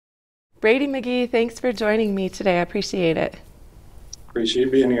Brady McGee, thanks for joining me today. I appreciate it.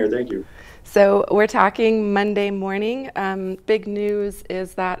 Appreciate being here. Thank you. So, we're talking Monday morning. Big news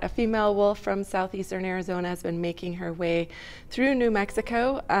is that a female wolf from southeastern Arizona has been making her way through New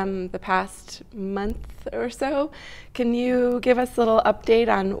Mexico the past month or so. Can you give us a little update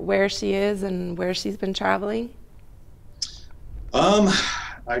on where she is and where she's been traveling? Um,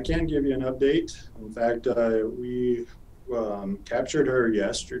 I can give you an update. In fact, we captured her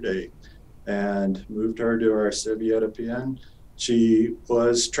yesterday and moved her to our Sevilleta pen. She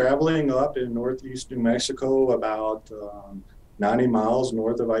was traveling up in northeast New Mexico about 90 miles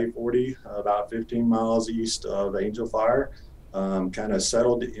north of I-40, about 15 miles east of Angel Fire, kind of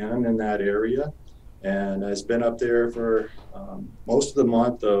settled in that area and has been up there for most of the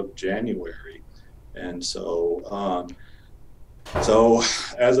month of January. And so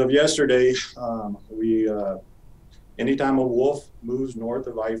as of yesterday, we anytime a wolf moves north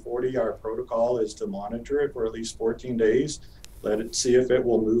of I-40, our protocol is to monitor it for at least 14 days, let it see if it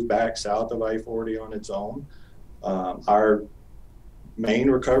will move back south of I-40 on its own. Our main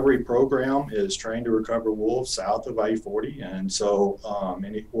recovery program is trying to recover wolves south of I-40, and so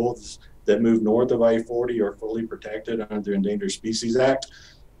any wolves that move north of I-40 are fully protected under the Endangered Species Act.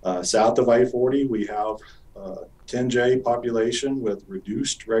 South of I-40, we have 10J population with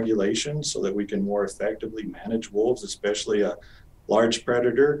reduced regulation so that we can more effectively manage wolves, especially a large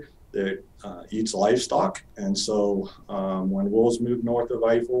predator that eats livestock. And so when wolves move north of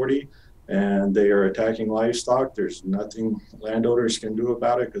I-40 and they are attacking livestock, there's nothing landowners can do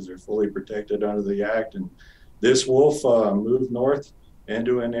about it because they're fully protected under the act. And this wolf moved north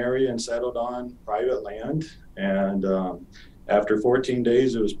into an area and settled on private land. And after 14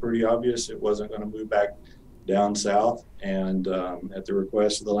 days, it was pretty obvious it wasn't going to move back down south. And at the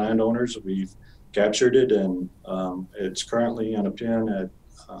request of the landowners, we've captured it, and it's currently in a pen at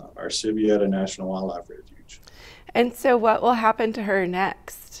our Sevilleta National Wildlife Refuge. And so, what will happen to her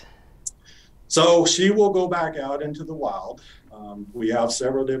next? So she will go back out into the wild. We have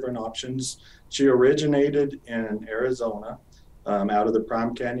several different options. She originated in Arizona out of the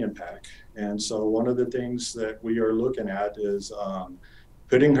Prime Canyon Pack. And so one of the things that we are looking at is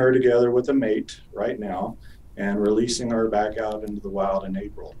putting her together with a mate right now and releasing her back out into the wild in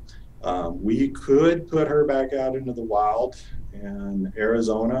April. We could put her back out into the wild in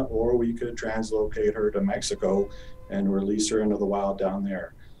Arizona, or we could translocate her to Mexico and release her into the wild down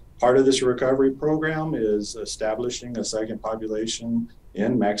there. Part of this recovery program is establishing a second population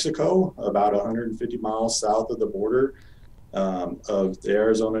in Mexico, about 150 miles south of the border of the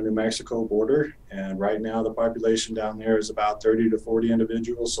Arizona-New Mexico border. And right now the population down there is about 30 to 40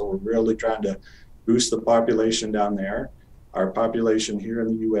 individuals. So we're really trying to boost the population down there. Our population here in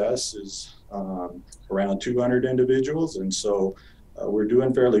the US is around 200 individuals. And so we're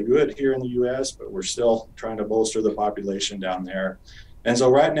doing fairly good here in the US, but we're still trying to bolster the population down there. And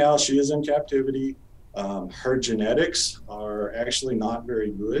so right now she is in captivity. Her genetics are actually not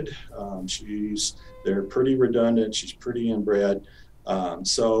very good. They're pretty redundant. She's pretty inbred.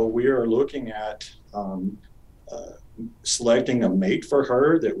 So we are looking at selecting a mate for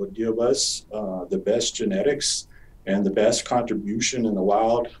her that would give us the best genetics and the best contribution in the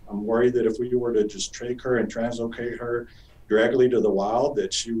wild. I'm worried that if we were to just take her and translocate her directly to the wild,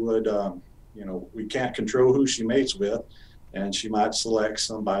 that she would, we can't control who she mates with, and she might select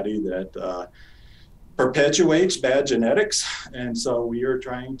somebody that perpetuates bad genetics. And so we are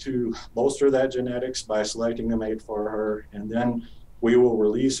trying to bolster that genetics by selecting a mate for her, and then we will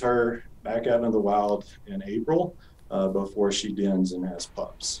release her back out in the wild in April before she dens and has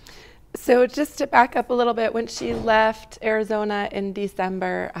pups. So, just to back up a little bit, when she left Arizona in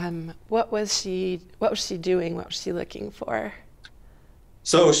December, what was she doing? What was she looking for?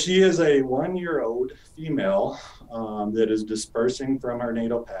 So she is a 1-year-old female that is dispersing from her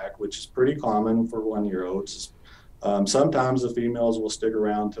natal pack, which is pretty common for 1-year-olds. Sometimes the females will stick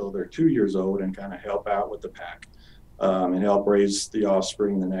around till they're 2 years old and kind of help out with the pack and help raise the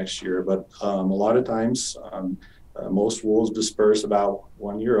offspring the next year. But a lot of times, most wolves disperse about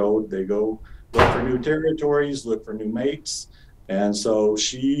 1-year-old. They go look for new territories, look for new mates. And so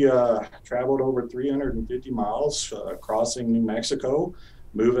she traveled over 350 miles, crossing New Mexico,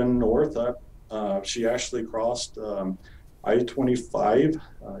 moving north up. She actually crossed I-25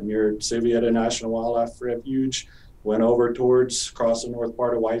 near Sevilleta National Wildlife Refuge, went over towards, crossed the north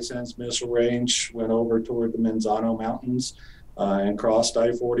part of White Sands Missile Range, went over toward the Manzano Mountains, and crossed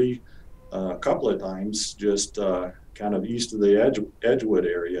I-40 a couple of times, just kind of east of the Edgewood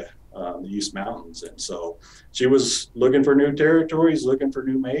area. The East Mountains. And so she was looking for new territories, looking for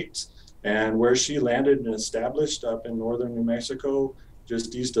new mates. And where she landed and established up in northern New Mexico,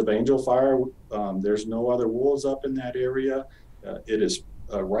 just east of Angel Fire. There's no other wolves up in that area. It is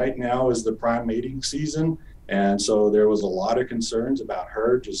right now is the prime mating season, and so there was a lot of concerns about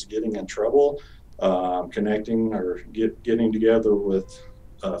her just getting in trouble, connecting or getting together with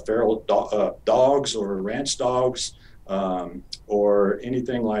feral dogs or ranch dogs, or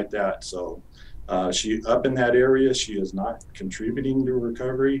anything like that. So she up in that area, she is not contributing to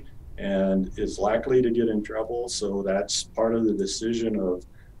recovery and is likely to get in trouble. So that's part of the decision of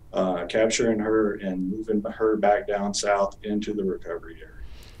capturing her and moving her back down south into the recovery area.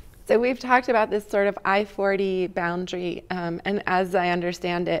 So we've talked about this sort of I-40 boundary, and as I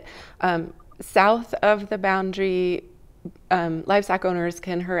understand it, south of the boundary, livestock owners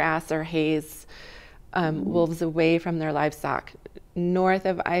can harass or haze wolves away from their livestock. North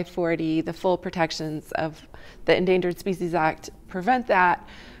of I-40, the full protections of the Endangered Species Act prevent that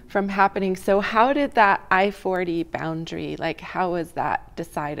from happening. So how did that I-40 boundary, how was that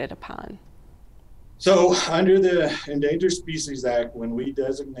decided upon? So under the Endangered Species Act, when we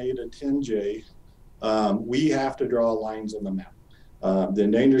designate a 10J, we have to draw lines on the map. The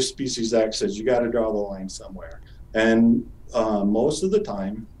Endangered Species Act says you got to draw the line somewhere. And most of the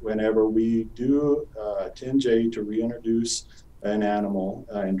time, whenever we do 10J to reintroduce an animal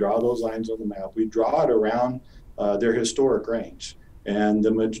and draw those lines on the map, we draw it around their historic range. And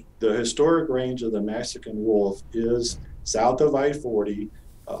the historic range of the Mexican wolf is south of I-40,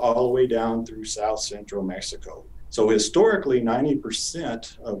 all the way down through south central Mexico. So historically,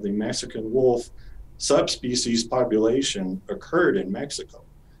 90% of the Mexican wolf subspecies population occurred in Mexico.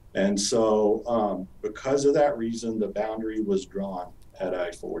 And so because of that reason, the boundary was drawn at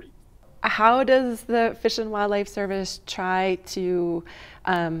I-40. How does the Fish and Wildlife Service try to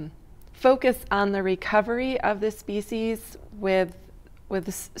focus on the recovery of the species with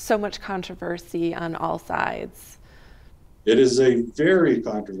so much controversy on all sides? It is a very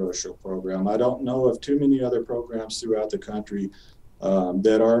controversial program. I don't know of too many other programs throughout the country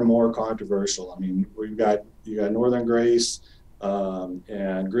that are more controversial. I mean, you got northern grays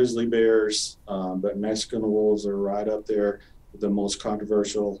and grizzly bears, but Mexican wolves are right up there with the most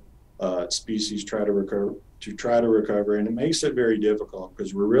controversial species try to recover, and it makes it very difficult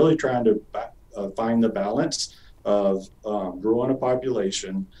because we're really trying to find the balance of growing a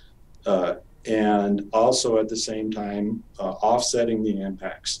population and also at the same time offsetting the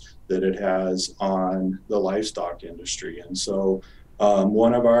impacts that it has on the livestock industry. And so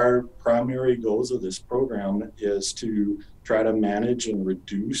one of our primary goals of this program is to try to manage and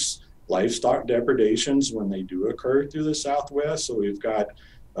reduce livestock depredations when they do occur through the Southwest. So we've got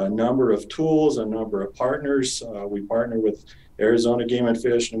a number of tools, a number of partners. We partner with Arizona Game and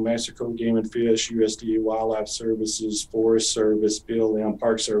Fish, New Mexico Game and Fish, USDA Wildlife Services, Forest Service, BLM,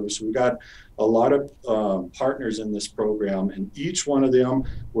 Park Service. We've got a lot of partners in this program, and each one of them,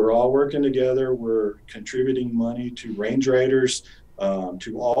 we're all working together. We're contributing money to range riders,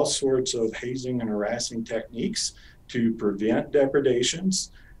 to all sorts of hazing and harassing techniques to prevent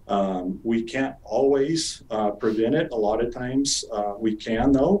depredations. We can't always prevent it. A lot of times we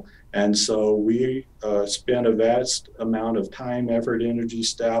can, though. And so we spend a vast amount of time, effort, energy,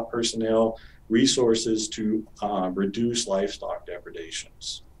 staff, personnel, resources to reduce livestock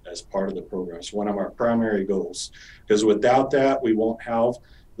depredations as part of the program. It's one of our primary goals, because without that, we won't have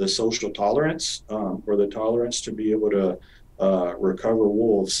the social tolerance or the tolerance to be able to recover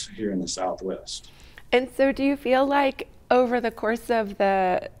wolves here in the Southwest. And so do you feel like over the course of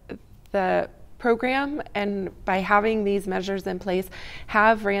the program and by having these measures in place,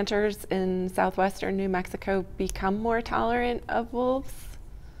 have ranchers in southwestern New Mexico become more tolerant of wolves?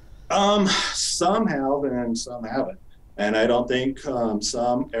 Some have and some haven't. And I don't think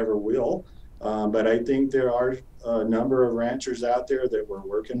some ever will. But I think there are a number of ranchers out there that we're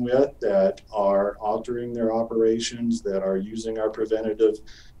working with that are altering their operations, that are using our preventative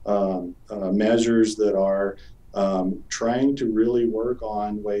measures, that are trying to really work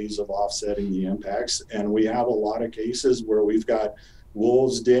on ways of offsetting the impacts. And we have a lot of cases where we've got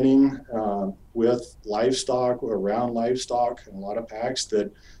wolves denning with livestock, around livestock, and a lot of packs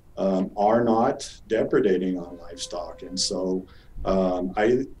that are not depredating on livestock. And so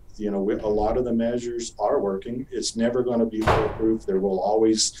a lot of the measures are working. It's never going to be foolproof. There will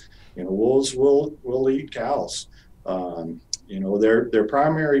always, wolves will eat cows. Their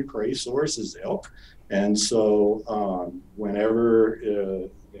primary prey source is elk. And so whenever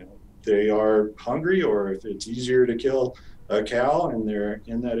they are hungry, or if it's easier to kill a cow and they're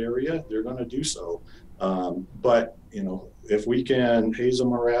in that area, they're going to do so. But if we can haze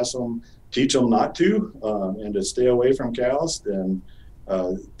them, harass them, teach them not to, and to stay away from cows, then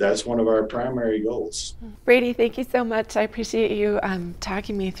that's one of our primary goals. Brady, thank you so much. I appreciate you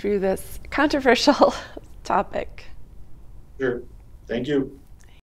talking me through this controversial topic. Sure. Thank you.